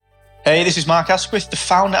Hey, this is Mark Asquith, the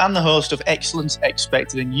founder and the host of Excellence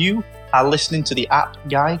Expected, and you are listening to the App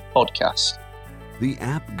Guy Podcast. The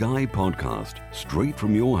App Guy Podcast, straight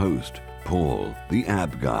from your host, Paul, the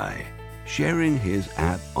App Guy, sharing his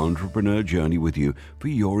app entrepreneur journey with you for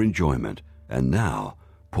your enjoyment. And now,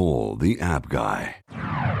 Paul, the App Guy.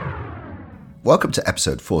 Welcome to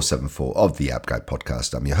episode 474 of the App Guy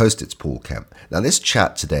Podcast. I'm your host, it's Paul Kemp. Now, this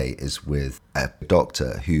chat today is with a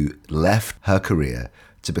doctor who left her career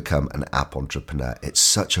to become an app entrepreneur. It's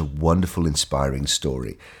such a wonderful, inspiring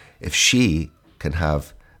story. If she can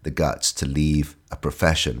have the guts to leave a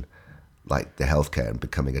profession like the healthcare and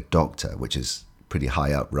becoming a doctor, which is pretty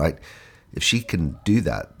high up, right? If she can do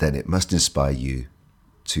that, then it must inspire you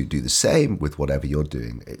to do the same with whatever you're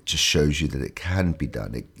doing. It just shows you that it can be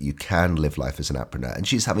done. You can live life as an entrepreneur. And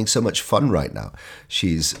she's having so much fun right now.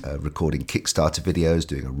 She's recording Kickstarter videos,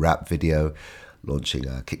 doing a rap video, launching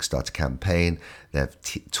a Kickstarter campaign. They've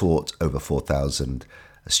taught over 4,000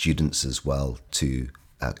 students as well to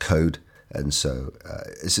code. And so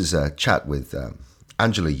this is a chat with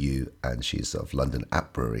Angela Yu, and she's of London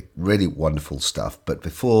App Brewery. Really wonderful stuff. But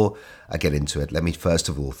before I get into it, let me first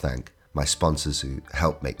of all thank my sponsors who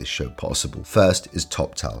help make this show possible. First is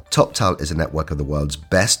TopTal. TopTal is a network of the world's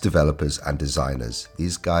best developers and designers.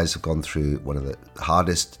 These guys have gone through one of the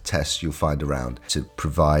hardest tests you'll find around to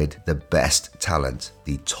provide the best talent,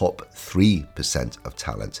 the top 3% of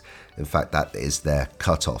talent. In fact, that is their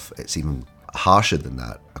cutoff. It's even harsher than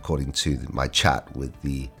that, according to my chat with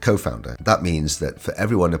the co-founder. That means that for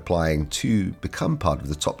everyone applying to become part of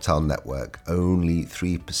the TopTal network, only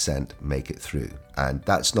 3% make it through. And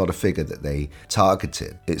that's not a figure that they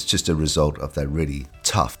targeted. It's just a result of their really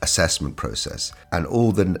tough assessment process. And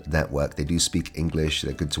all the network, they do speak English,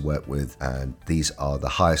 they're good to work with, and these are the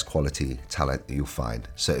highest quality talent that you'll find.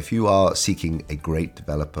 So if you are seeking a great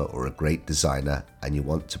developer or a great designer and you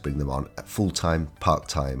want to bring them on at full-time,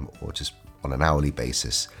 part-time, or just on an hourly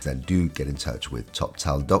basis, then do get in touch with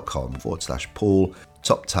toptal.com/Paul,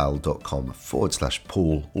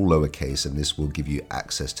 toptal.com/Paul, all lowercase, and this will give you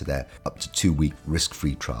access to their up to 2-week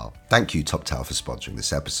risk-free trial. Thank you, TopTal, for sponsoring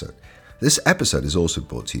this episode. This episode is also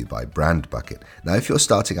brought to you by Brand Bucket. Now, if you're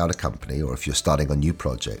starting out a company or if you're starting a new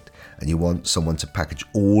project and you want someone to package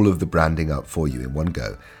all of the branding up for you in one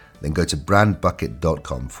go, then go to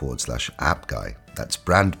brandbucket.com/appguy. That's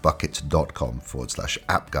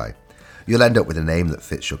brandbucket.com/appguy. You'll end up with a name that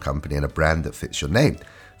fits your company and a brand that fits your name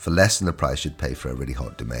for less than the price you'd pay for a really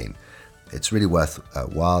hot domain. It's really worth a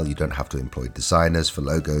while. You don't have to employ designers for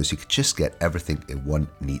logos. You can just get everything in one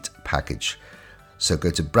neat package. So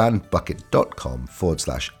go to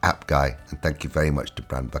brandbucket.com/appguy, and thank you very much to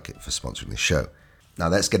Brand Bucket for sponsoring the show. Now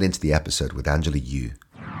let's get into the episode with Angela Yu.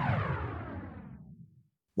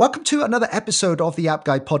 Welcome to another episode of the App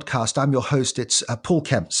Guy Podcast. I'm your host, it's Paul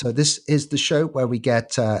Kemp. So this is the show where we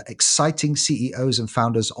get exciting CEOs and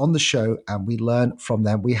founders on the show and we learn from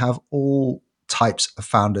them. We have all types of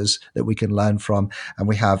founders that we can learn from, and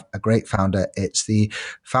we have a great founder. It's the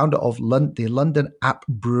founder of the London App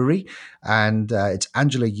Brewery, and it's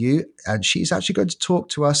Angela Yu, and she's actually going to talk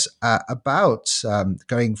to us about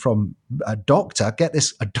going from a doctor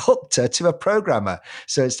to a programmer.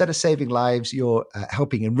 So instead of saving lives, you're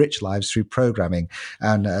helping enrich lives through programming,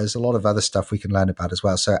 and there's a lot of other stuff we can learn about as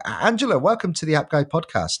well. So Angela, welcome to the App Guy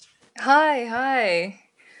Podcast. Hi.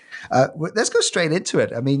 Let's go straight into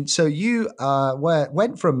it. I mean, so you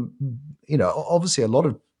went from, obviously a lot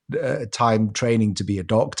of time training to be a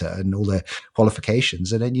doctor and all the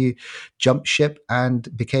qualifications, and then you jumped ship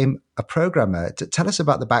and became a programmer. Tell us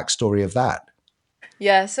about the backstory of that.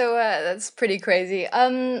 Yeah, so that's pretty crazy.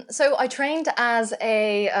 So I trained as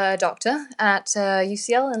a doctor at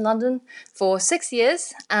UCL in London for 6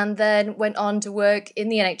 years, and then went on to work in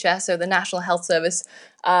the NHS, so the National Health Service,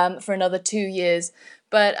 for another 2 years.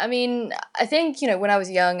 But I mean, I think, when I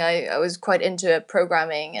was young, I was quite into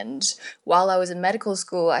programming. And while I was in medical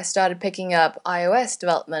school, I started picking up iOS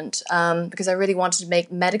development because I really wanted to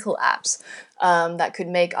make medical apps that could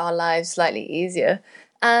make our lives slightly easier.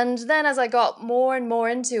 And then as I got more and more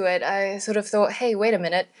into it, I sort of thought, hey, wait a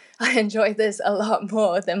minute, I enjoy this a lot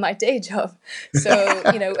more than my day job. So,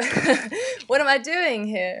 what am I doing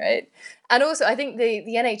here, right? And also, I think the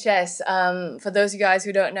NHS, for those of you guys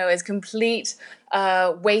who don't know, is complete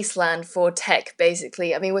wasteland for tech,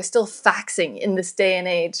 basically. I mean, we're still faxing in this day and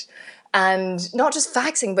age. And not just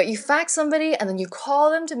faxing, but you fax somebody and then you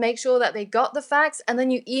call them to make sure that they got the fax, and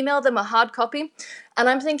then you email them a hard copy. And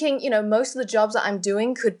I'm thinking, most of the jobs that I'm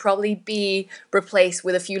doing could probably be replaced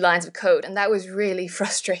with a few lines of code. And that was really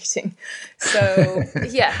frustrating. So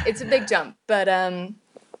yeah, it's a big jump. But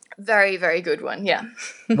Very, very good one. Yeah.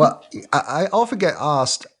 Well, I often get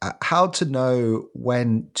asked how to know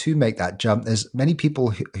when to make that jump. There's many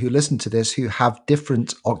people who listen to this who have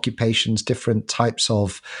different occupations, different types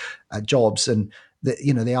of jobs, and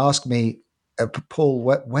they ask me, Paul,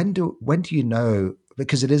 when do you know?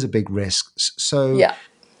 Because it is a big risk. So, Yeah.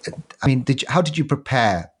 I mean, how did you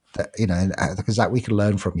prepare? Because we can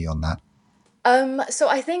learn from you on that. So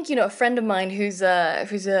I think, a friend of mine who's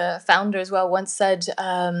a founder as well once said,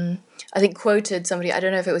 I think quoted somebody, I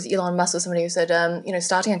don't know if it was Elon Musk or somebody, who said,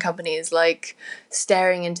 starting a company is like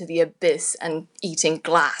staring into the abyss and eating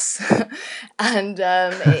glass. And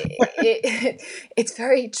it's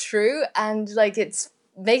very true. And like it's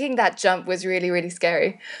making that jump was really, really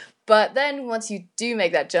scary. But then once you do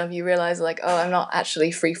make that jump, you realize like, oh, I'm not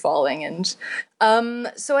actually free falling. And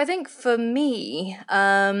so I think for me,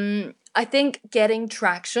 I think getting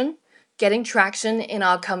traction in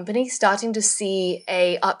our company, starting to see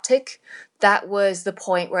a uptick, that was the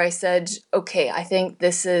point where I said, okay, I think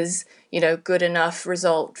this is, good enough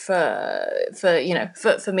result for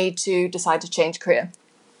me to decide to change career.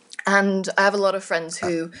 And I have a lot of friends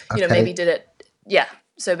who, maybe did it, yeah,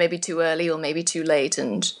 so maybe too early or maybe too late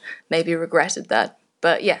and maybe regretted that.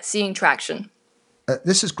 But yeah, seeing traction.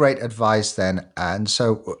 This is great advice then. And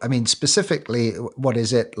so, I mean, specifically, what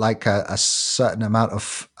is it, like a certain amount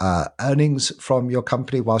of earnings from your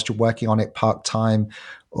company whilst you're working on it part-time,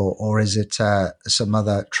 or is it some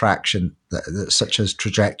other traction such as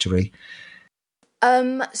trajectory?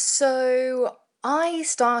 So I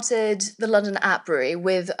started the London App Brewery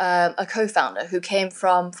with a co-founder who came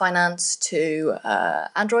from finance to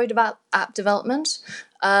Android app development.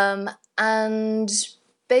 And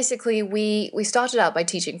basically, we started out by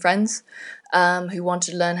teaching friends who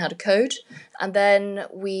wanted to learn how to code. And then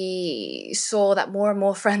we saw that more and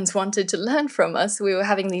more friends wanted to learn from us. We were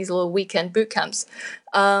having these little weekend boot camps.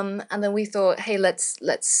 And then we thought, hey, let's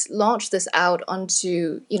launch this out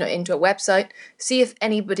onto, into a website, see if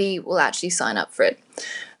anybody will actually sign up for it.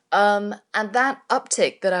 And that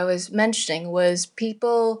uptick that I was mentioning was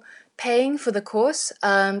people paying for the course,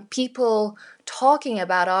 people talking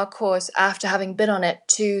about our course after having been on it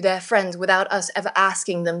to their friends without us ever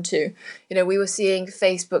asking them to. We were seeing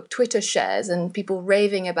Facebook, Twitter shares and people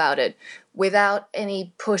raving about it without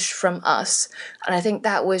any push from us. And I think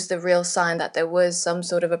that was the real sign that there was some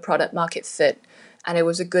sort of a product market fit and it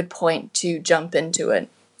was a good point to jump into it.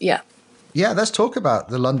 Yeah. Yeah, let's talk about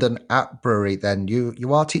the London App Brewery then.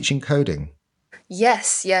 You are teaching coding.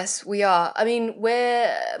 Yes, we are. I mean,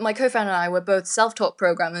 my co-founder and I, we're both self-taught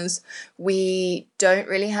programmers. We don't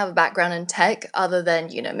really have a background in tech other than,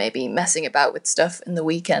 maybe messing about with stuff in the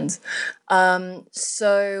weekends.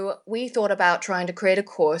 So we thought about trying to create a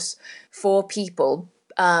course for people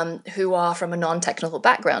who are from a non-technical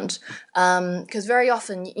background. Because very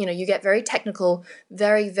often, you get very technical,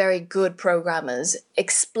 very, very good programmers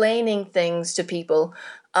explaining things to people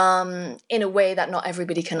in a way that not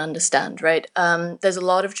everybody can understand, right? There's a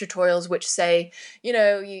lot of tutorials which say,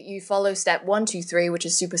 you follow step 1, 2, 3, which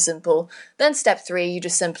is super simple. Then step 3, you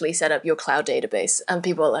just simply set up your cloud database. And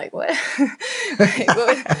people are like, what?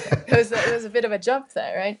 It was a bit of a jump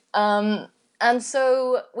there, right? And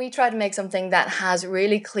so we try to make something that has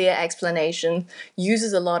really clear explanation,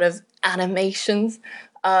 uses a lot of animations,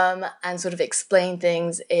 and sort of explain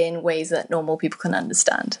things in ways that normal people can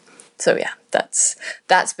understand. So yeah, that's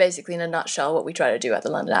basically in a nutshell what we try to do at the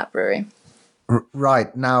London App Brewery.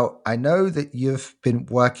 Right. Now, I know that you've been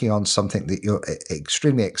working on something that you're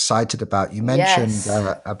extremely excited about. You mentioned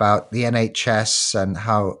about the NHS and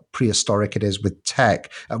how prehistoric it is with tech.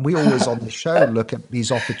 And we always on the show look at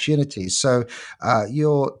these opportunities. So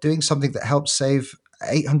you're doing something that helps save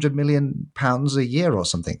 £800 million a year or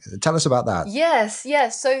something. Tell us about that. Yes.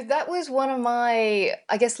 So that was one of my,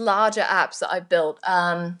 I guess, larger apps that I built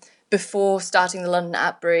before starting the London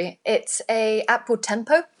App Brewery. It's an app called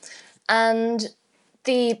Tempo. And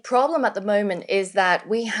the problem at the moment is that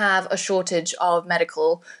we have a shortage of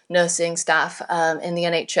medical nursing staff in the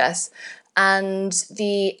NHS. And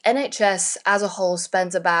the NHS as a whole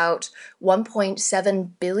spends about £1.7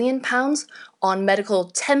 billion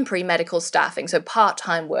on temporary medical staffing, so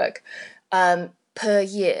part-time work, per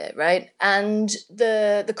year, right? And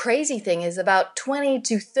the crazy thing is about 20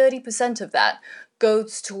 to 30% of that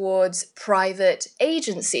goes towards private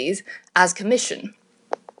agencies as commission.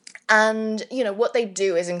 And, what they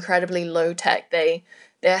do is incredibly low tech. They're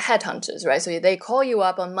headhunters, right? So they call you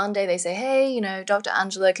up on Monday. They say, hey, Dr.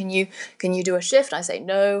 Angela, can you do a shift? I say,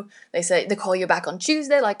 no. They call you back on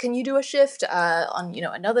Tuesday. Like, can you do a shift on,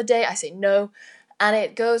 another day? I say, no. And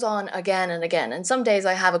it goes on again and again. And some days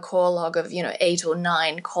I have a call log of, 8 or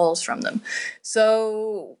 9 calls from them.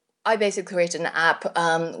 So I basically created an app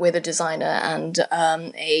with a designer and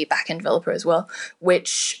a backend developer as well,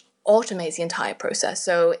 which automates the entire process.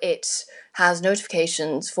 So it has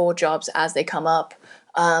notifications for jobs as they come up.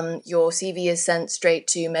 Your CV is sent straight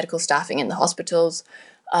to medical staffing in the hospitals,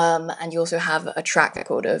 and you also have a track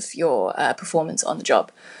record of your performance on the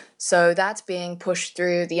job. So that's being pushed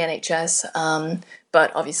through the NHS,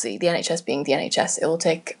 but obviously the NHS being the NHS, it will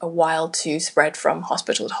take a while to spread from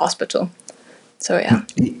hospital to hospital. So yeah.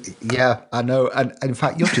 Yeah, I know. And in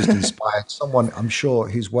fact, you've just inspired someone, I'm sure,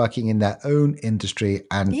 who's working in their own industry.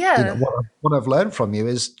 And Yeah. what I've learned from you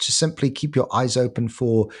is to simply keep your eyes open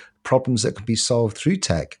for problems that can be solved through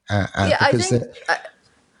tech. Yeah, Because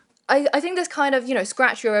I think this kind of,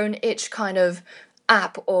 scratch your own itch kind of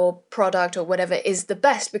app or product or whatever is the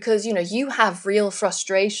best, because, you have real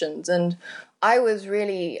frustrations. And I was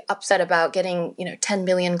really upset about getting, 10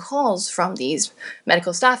 million calls from these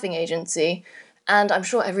medical staffing agency. And I'm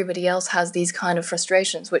sure everybody else has these kind of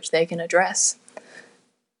frustrations which they can address.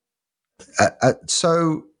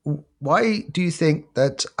 so why do you think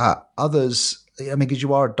that others, I mean, because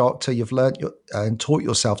you are a doctor, you've learned and taught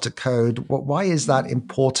yourself to code, why is that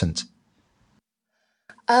important?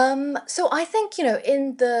 So I think,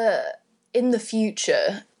 in the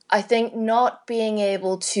future, I think not being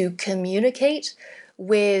able to communicate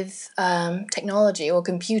with technology or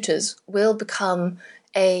computers will become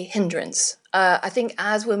a hindrance. I think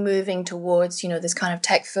as we're moving towards, this kind of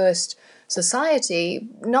tech first society,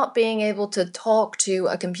 not being able to talk to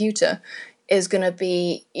a computer is going to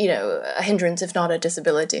be, a hindrance, if not a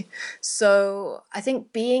disability. So I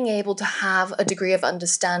think being able to have a degree of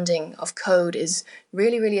understanding of code is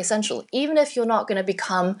really, really essential. Even if you're not going to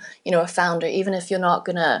become, a founder, even if you're not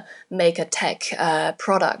going to make a tech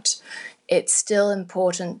product, it's still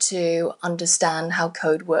important to understand how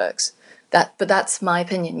code works. But that's my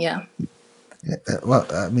opinion, yeah. Well,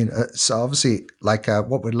 I mean, so obviously, like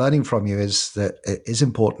what we're learning from you is that it is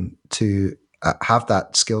important to have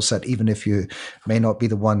that skill set, even if you may not be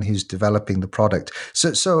the one who's developing the product.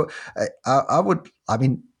 So I would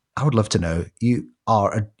love to know. You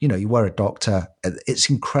are, you were a doctor. It's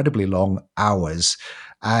incredibly long hours.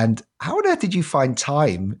 And how on earth did you find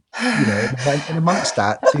time, in amongst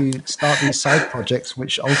that, to start these side projects,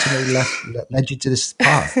 which ultimately led you to this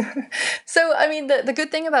path? So, I mean, the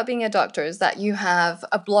good thing about being a doctor is that you have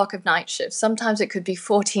a block of night shifts. Sometimes it could be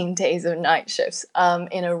 14 days of night shifts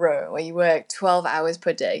in a row where you work 12 hours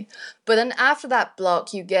per day. But then after that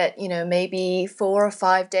block, you get, maybe 4 or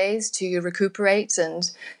 5 days to recuperate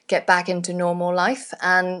and get back into normal life.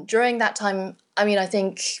 And during that time, I mean, I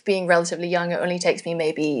think being relatively young, it only takes me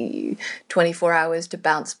maybe 24 hours to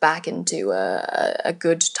bounce back into a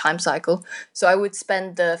good time cycle. So I would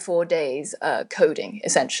spend the 4 days coding,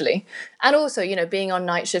 essentially. And also, being on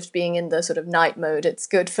night shift, being in the sort of night mode, it's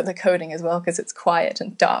good for the coding as well because it's quiet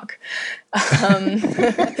and dark. Yeah,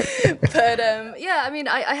 I mean,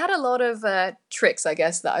 I had a lot of tricks, I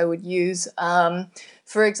guess, that I would use.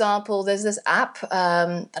 For example, there's this app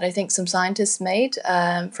that I think some scientists made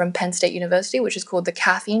from Penn State University, which is called the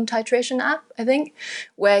Caffeine Titration app, I think,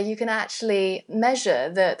 where you can actually measure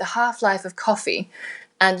the half-life of coffee,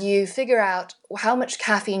 and you figure out how much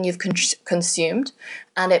caffeine you've consumed,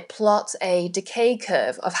 and it plots a decay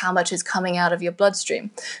curve of how much is coming out of your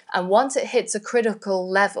bloodstream. And once it hits a critical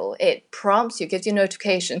level, it prompts you, gives you a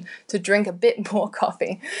notification to drink a bit more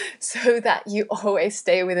coffee so that you always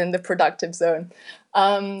stay within the productive zone.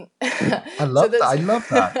 I love that. I love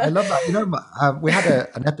that. We had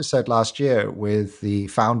an episode last year with the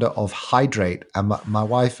founder of Hydrate, and my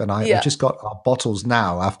wife and I have just got our bottles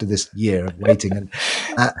now after this year of waiting, and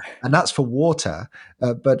that's for water.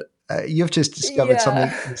 But you've just discovered something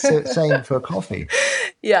same for coffee.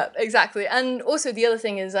 Yeah, exactly. And also the other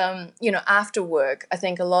thing is, after work, I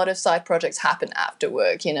think a lot of side projects happen after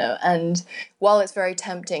work, and while it's very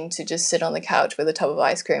tempting to just sit on the couch with a tub of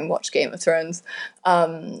ice cream, watch Game of Thrones,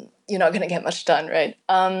 you're not going to get much done, right?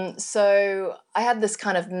 So I had this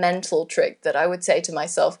kind of mental trick that I would say to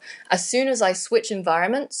myself, as soon as I switch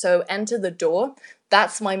environment, so enter the door,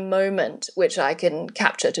 that's my moment which I can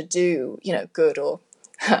capture to do, good or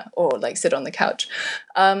like sit on the couch.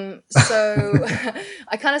 So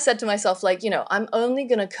I kind of said to myself, like, I'm only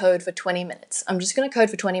going to code for 20 minutes. I'm just going to code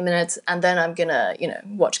for 20 minutes and then I'm going to,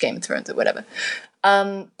 watch Game of Thrones or whatever.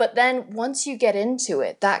 But then once you get into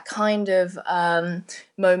it, that kind of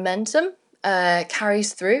momentum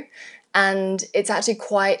carries through. And it's actually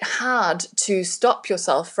quite hard to stop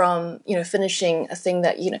yourself from, finishing a thing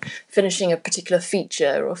that, finishing a particular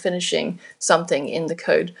feature or finishing something in the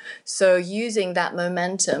code. So using that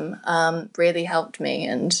momentum really helped me.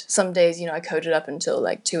 And some days, I coded up until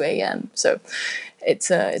like 2 a.m. So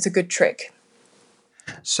it's a good trick.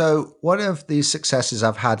 So one of the successes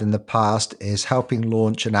I've had in the past is helping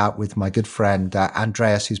launch an app with my good friend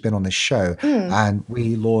Andreas, who's been on this show, and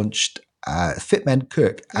we launched Fitmen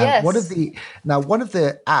Cook. And yes. one of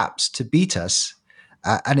the apps to beat us,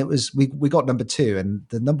 and it was we got number 2, and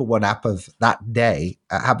the number 1 app of that day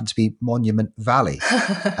happened to be Monument Valley.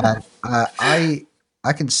 And I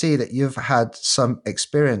can see that you've had some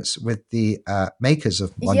experience with the makers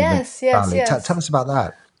of Monument Valley. Yes. Tell us about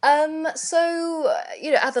that. So,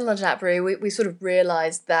 at the London App Brewery, we sort of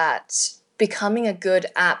realized that becoming a good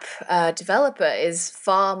app developer is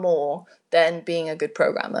far more than being a good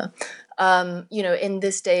programmer. In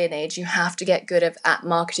this day and age, you have to get good at app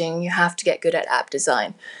marketing, you have to get good at app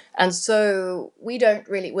design. And so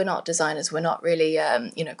we're not designers, we're not really,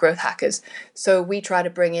 growth hackers. So we try to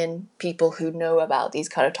bring in people who know about these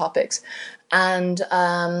kind of topics. And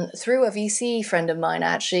through a VC friend of mine, I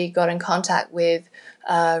actually got in contact with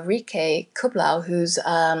Rike Kublau, who's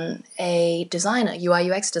a designer,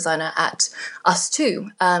 UI UX designer at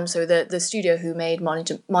Us2, so the studio who made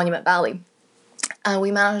Monument Valley. And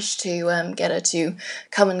we managed to get her to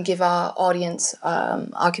come and give our audience,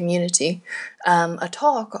 our community, a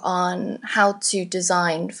talk on how to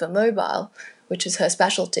design for mobile, which is her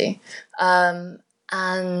specialty. And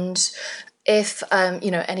if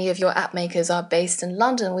any of your app makers are based in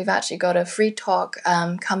London, we've actually got a free talk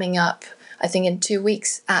coming up, I think in 2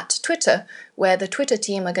 weeks, at Twitter, where the Twitter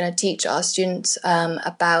team are going to teach our students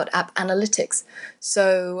about app analytics.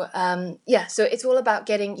 So so it's all about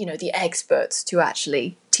getting the experts to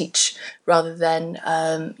actually teach rather than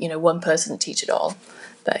one person teach it all.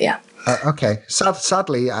 But yeah. Okay.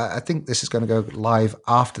 Sadly, I think this is going to go live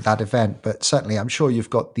after that event, but certainly I'm sure you've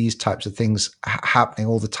got these types of things happening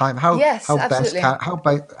all the time. Yes, absolutely.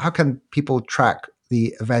 How can people track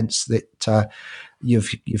the events that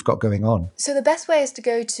you've got going on? So the best way is to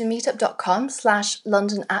go to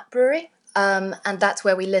meetup.com/London App Brewery, and that's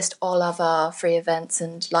where we list all of our free events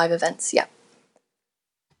and live events. Yeah.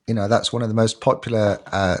 That's one of the most popular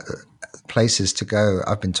places to go,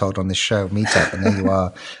 I've been told, on this show, Meetup, and there you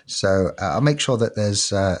are. So I'll make sure that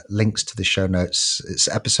there's links to the show notes. It's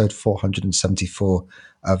episode 474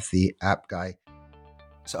 of the App Guy.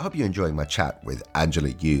 So I hope you're enjoying my chat with Angela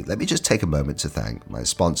Yu. Let me just take a moment to thank my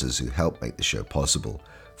sponsors who help make the show possible.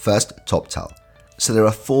 First, TopTal. So there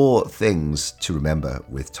are 4 things to remember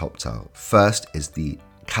with TopTal. First is the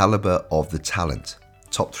caliber of the talent,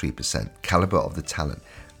 top 3%, caliber of the talent.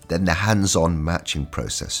 Then the hands-on matching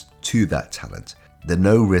process to that talent. The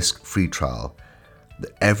no-risk free trial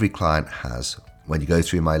that every client has when you go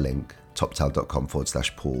through my link,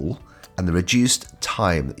 toptal.com/Paul, and the reduced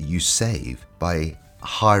time that you save by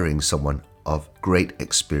hiring someone of great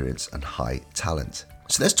experience and high talent.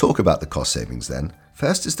 So let's talk about the cost savings then.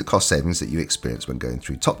 First is the cost savings that you experience when going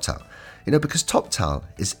through TopTal. Because TopTal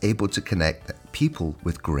is able to connect people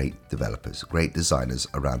with great developers, great designers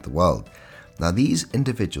around the world. Now, these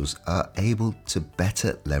individuals are able to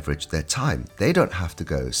better leverage their time. They don't have to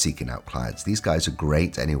go seeking out clients. These guys are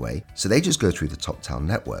great anyway, so they just go through the TopTal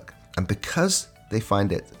network. And because they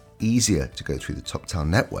find it easier to go through the TopTal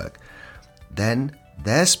network, then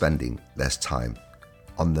they're spending less time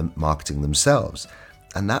on the marketing themselves.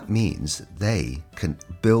 And that means they can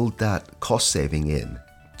build that cost saving in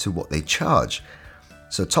to what they charge.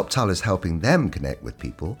 So TopTal is helping them connect with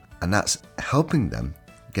people, and that's helping them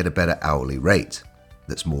get a better hourly rate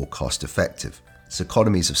that's more cost effective. It's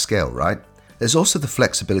economies of scale, right? There's also the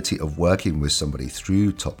flexibility of working with somebody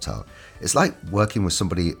through TopTal. It's like working with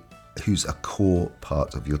somebody who's a core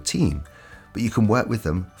part of your team, but you can work with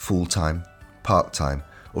them full-time, part-time,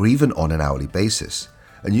 or even on an hourly basis.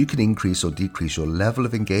 And you can increase or decrease your level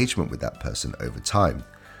of engagement with that person over time.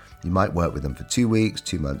 You might work with them for 2 weeks,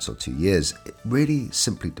 2 months, or 2 years. It really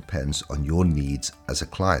simply depends on your needs as a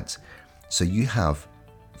client. So you have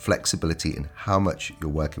flexibility in how much you're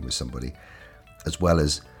working with somebody, as well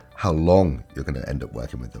as how long you're going to end up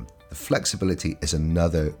working with them. The flexibility is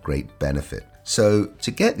another great benefit. So to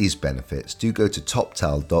get these benefits, do go to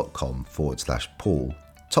toptal.com/Paul,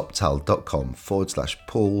 toptal.com/Paul,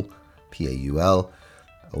 Paul,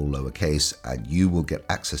 all lowercase, and you will get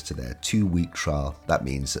access to their 2-week trial. That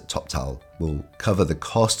means that TopTal will cover the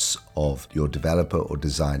costs of your developer or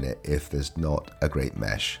designer if there's not a great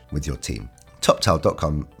mesh with your team.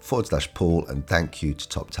 toptal.com/Paul, and thank you to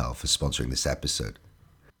TopTal for sponsoring this episode.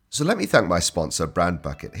 So let me thank my sponsor, Brand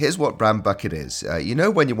Bucket. Here's what Brand Bucket is. You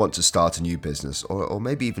know when you want to start a new business or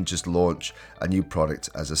maybe even just launch a new product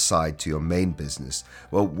as a side to your main business?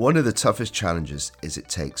 Well, one of the toughest challenges is it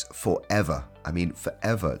takes forever. I mean,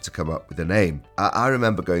 forever to come up with a name. I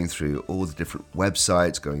remember going through all the different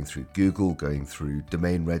websites, going through Google, going through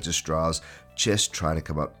domain registrars, just trying to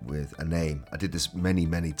come up with a name. I did this many,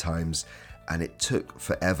 many times, and it took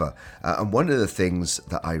forever. And one of the things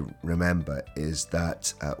that I remember is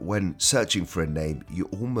that when searching for a name, you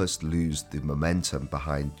almost lose the momentum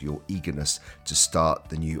behind your eagerness to start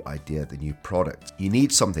the new idea, the new product. You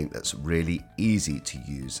need something that's really easy to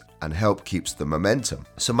use and help keeps the momentum.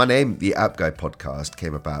 So my name, the App Guy Podcast,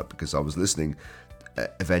 came about because I was listening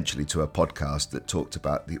eventually to a podcast that talked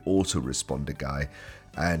about the autoresponder guy.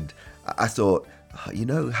 And I thought, you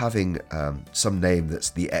know, having some name that's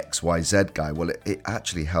the XYZ guy, well, it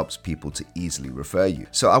actually helps people to easily refer you.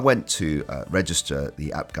 So I went to register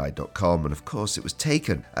theappguy.com, and of course it was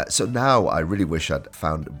taken. So now I really wish I'd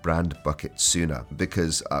found Brand Bucket sooner,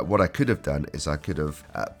 because what I could have done is I could have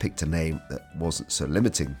picked a name that wasn't so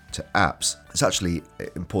limiting to apps. It's actually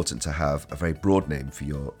important to have a very broad name for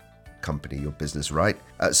your company, your business, right?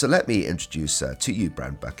 So let me introduce to you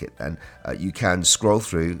Brand Bucket, and you can scroll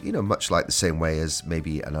through, you know, much like the same way as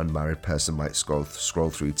maybe an unmarried person might scroll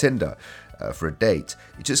through Tinder for a date.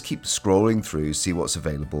 You just keep scrolling through, see what's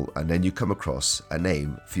available, and then you come across a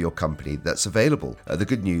name for your company that's available. The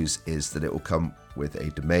good news is that it will come with a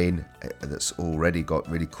domain that's already got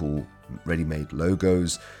really cool ready-made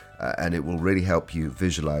logos, and it will really help you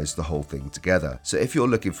visualize the whole thing together. So if you're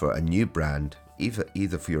looking for a new brand,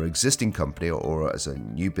 either for your existing company or as a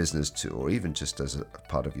new business or even just as a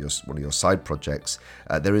part of one of your side projects,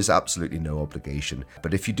 there is absolutely no obligation.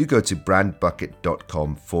 But if you do go to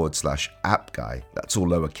brandbucket.com/appguy, that's all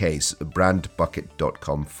lowercase,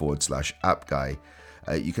 brandbucket.com/appguy,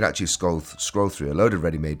 you can actually scroll through a load of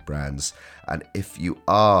ready-made brands, and if you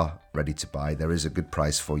are ready to buy, there is a good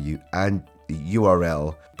price for you, and the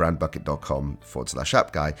URL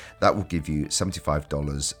brandbucket.com/appguy, that will give you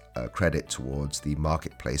 $75 credit towards the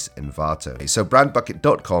marketplace Envato. So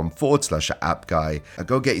brandbucket.com/appguy,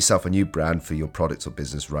 go get yourself a new brand for your product or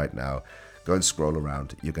business right now. Go and scroll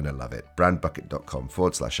around. You're going to love it.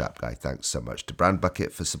 brandbucket.com/appguy. Thanks so much to Brand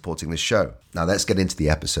Bucket for supporting this show. Now let's get into the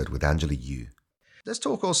episode with Angela Yu. Let's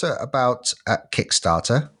talk also about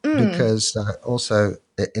Kickstarter, because also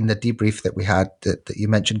in the debrief that we had that you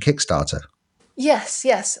mentioned Kickstarter. Yes.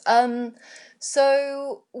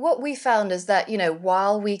 So what we found is that, you know,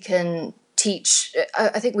 while we can teach,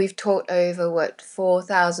 I think we've taught over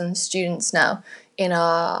 4,000 students now in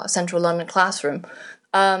our Central London classroom.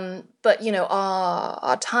 But, you know,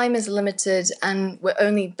 our time is limited and we're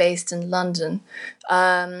only based in London.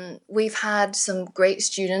 We've had some great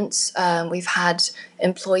students. We've had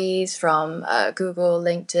employees from Google,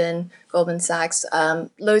 LinkedIn, Goldman Sachs.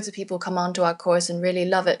 Loads of people come onto our course and really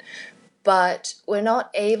love it. But we're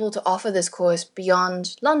not able to offer this course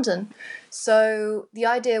beyond London. So the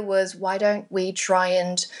idea was, why don't we try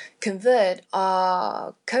and convert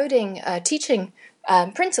our coding teaching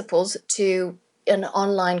principles to an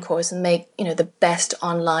online course and make, you know, the best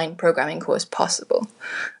online programming course possible.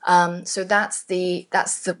 So that's the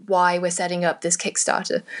why we're setting up this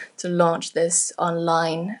Kickstarter to launch this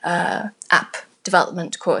online app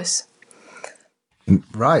development course.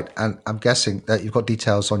 Right, and I'm guessing that you've got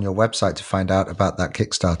details on your website to find out about that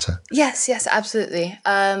Kickstarter. Yes, absolutely.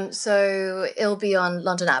 So it'll be on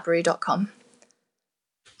londonappbrewery.com.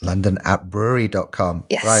 londonappbrewery.com.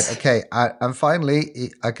 Yes. Right, okay. And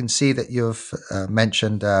finally, I can see that you've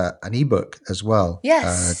mentioned an ebook as well.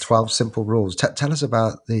 Yes. 12 Simple Rules. Tell us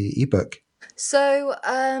about the ebook. So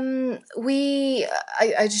I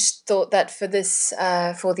just thought that for this,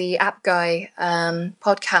 for the App Guy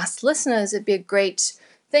podcast listeners, it'd be a great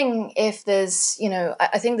thing if there's, you know,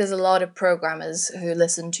 I think there's a lot of programmers who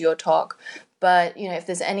listen to your talk, but, you know, if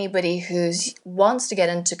there's anybody who wants to get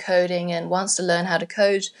into coding and wants to learn how to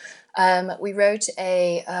code, we wrote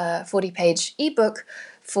a 40-page ebook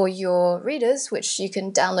for your readers, which you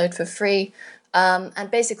can download for free. And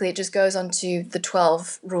basically it just goes on to the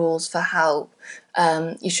 12 rules for how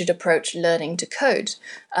you should approach learning to code.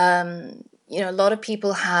 You know, a lot of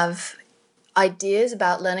people have ideas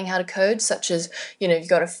about learning how to code, such as, you know, you've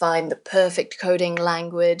got to find the perfect coding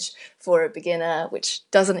language for a beginner, which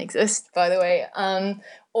doesn't exist, by the way.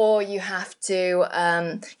 Or you have to,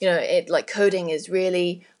 you know, coding is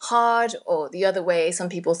really hard, or the other way, some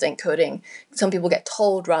people get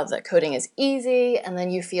told rather that coding is easy, and then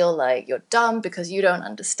you feel like you're dumb because you don't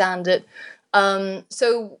understand it.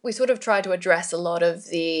 So we sort of try to address a lot of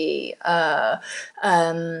the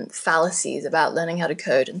fallacies about learning how to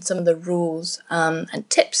code and some of the rules and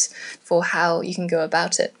tips for how you can go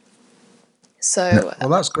about it. So, well,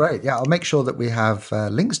 that's great. Yeah, I'll make sure that we have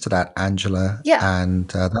links to that, Angela. Yeah. And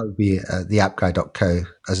that would be theappguy.co.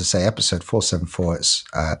 As I say, episode 474. It's,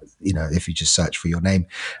 if you just search for your name,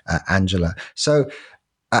 Angela. So,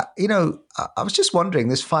 I was just wondering,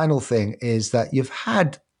 this final thing is that you've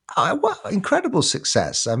had incredible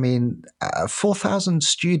success. I mean, 4,000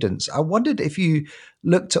 students. I wondered if you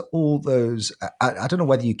looked at all those. I don't know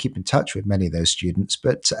whether you keep in touch with many of those students,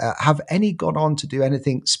 but have any gone on to do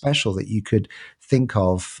anything special that you could think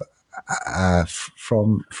of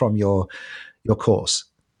from your course?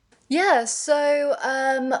 Yeah,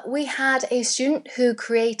 so we had a student who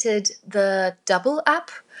created the Double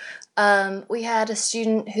app. We had a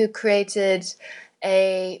student who created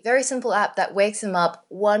a very simple app that wakes him up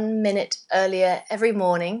 1 minute earlier every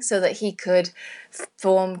morning so that he could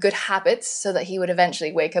form good habits so that he would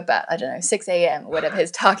eventually wake up at, 6 a.m., whatever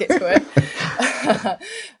his targets were.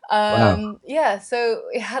 Wow. Yeah, so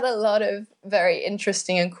we had a lot of very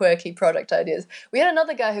interesting and quirky product ideas. We had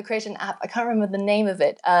another guy who created an app, I can't remember the name of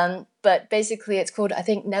it, but basically it's called, I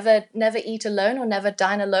think, Never Eat Alone or Never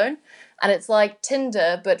Dine Alone. And it's like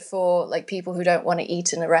Tinder, but for like people who don't want to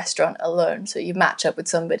eat in a restaurant alone. So you match up with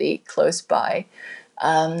somebody close by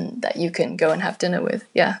that you can go and have dinner with.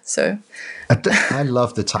 Yeah, so. I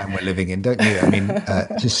love the time we're living in, don't you? I mean,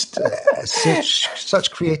 just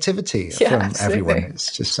such creativity from absolutely. everyone.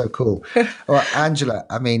 It's just so cool. Well, Angela,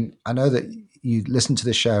 I mean, I know that you listen to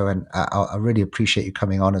the show, and I really appreciate you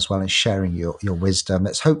coming on as well and sharing your wisdom.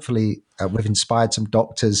 It's hopefully we've inspired some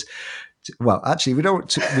doctors. Well, actually, we don't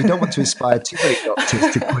want to inspire too many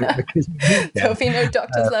doctors to quit because there'll be no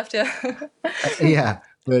doctors left here. Yeah,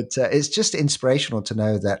 but it's just inspirational to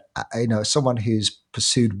know that someone who's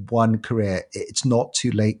pursued one career, it's not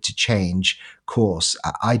too late to change course.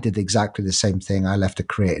 I did exactly the same thing. I left a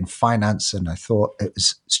career in finance, and I thought it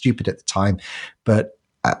was stupid at the time, but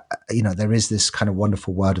there is this kind of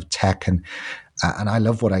wonderful world of tech, and I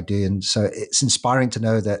love what I do, and so it's inspiring to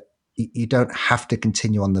know that you don't have to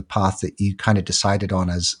continue on the path that you kind of decided on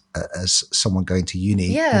as someone going to uni.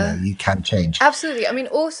 Yeah. You can change. Absolutely. I mean,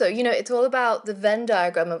 also, it's all about the Venn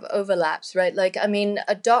diagram of overlaps, right? Like, I mean,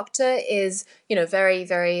 a doctor is, very,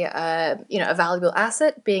 very, a valuable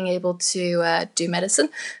asset, being able to do medicine,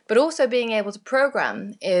 but also being able to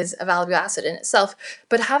program is a valuable asset in itself.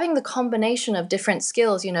 But having the combination of different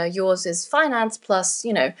skills, yours is finance plus,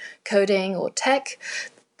 coding or tech,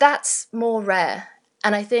 that's more rare.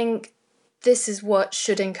 And I think this is what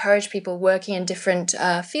should encourage people working in different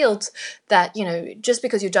fields that, just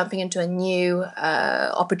because you're jumping into a new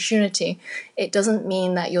opportunity, it doesn't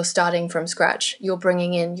mean that you're starting from scratch. You're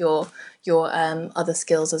bringing in your other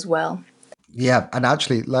skills as well. Yeah. And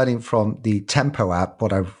actually learning from the Tempo app,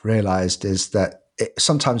 what I've realized is that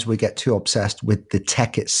sometimes we get too obsessed with the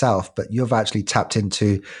tech itself, but you've actually tapped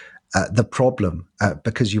into the problem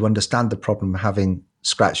because you understand the problem, having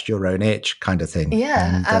scratched your own itch kind of thing.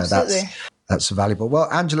 Yeah, and, absolutely. That's valuable.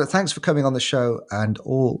 Well, Angela, thanks for coming on the show, and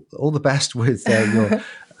all the best with your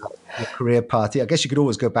career party. I guess you could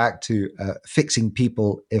always go back to fixing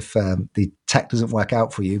people if the tech doesn't work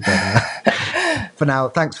out for you. But for now,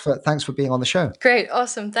 thanks for being on the show. Great.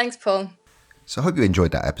 Awesome. Thanks, Paul. So I hope you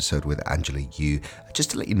enjoyed that episode with Angela Yu.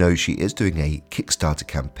 Just to let you know, she is doing a Kickstarter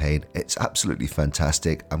campaign. It's absolutely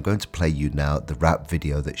fantastic. I'm going to play you now the rap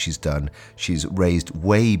video that she's done. She's raised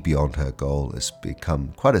way beyond her goal. It's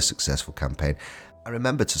become quite a successful campaign. And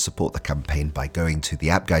remember to support the campaign by going to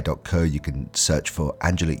theappguy.co. You can search for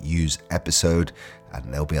Angela Yu's episode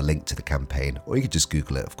and there'll be a link to the campaign. Or you can just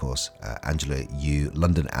Google it, of course. Angela Yu,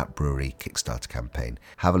 London App Brewery Kickstarter campaign.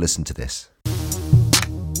 Have a listen to this.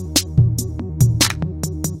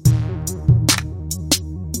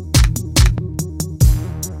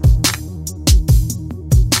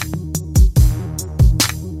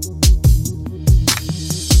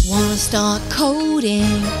 Wanna start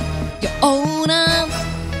coding your own app?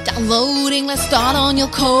 Downloading, let's start on your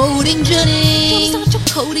coding journey. Wanna start your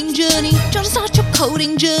coding journey? Wanna start your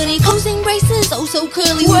coding journey? Closing braces, oh so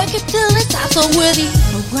curly. Work it till it's so worthy.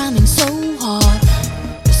 Programming so hard,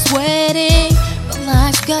 you're sweating, but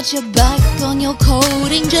life's got your back on your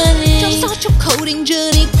coding journey. Wanna start your coding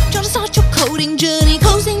journey? Wanna start your coding journey.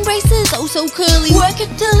 Closing braces, oh so curly. Work it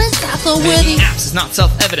till it's author-worthy. Making apps is not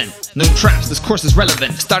self-evident. No traps, this course is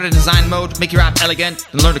relevant. Start in design mode, make your app elegant,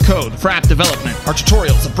 and learn to code for app development. Our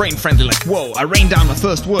tutorials are brain-friendly like, whoa, I rain down my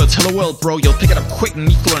first words, hello world bro. You'll pick it up quick and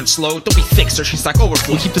need to learn slow. Don't be thick, searching Stack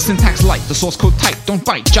Overflow. We'll keep the syntax light, the source code tight. Don't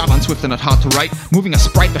bite, Java and Swift are not hard to write. Moving a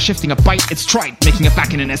sprite by shifting a byte, it's trite. Making it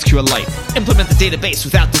back in an SQLite. Implement the database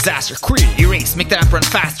without disaster. Query, erase, make that app run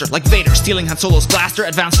faster. Like Vader, stealing Han Solo's blaster.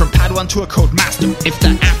 Advance from Padawan to a code master. If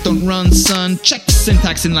that app don't run, son, check the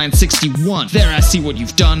syntax in line 61. There I see what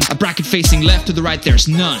you've done. A bracket facing left to the right, there's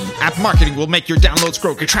none. App marketing will make your downloads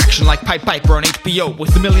grow. Get traction like Pied Piper on HBO.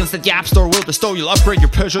 With the millions that the App Store will bestow, you'll upgrade your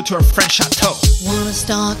Peugeot to a French chateau. Wanna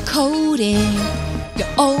start coding your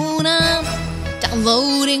own app?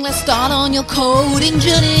 Downloading, let's start on your coding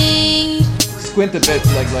journey. Squint a bit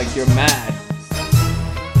like you're mad.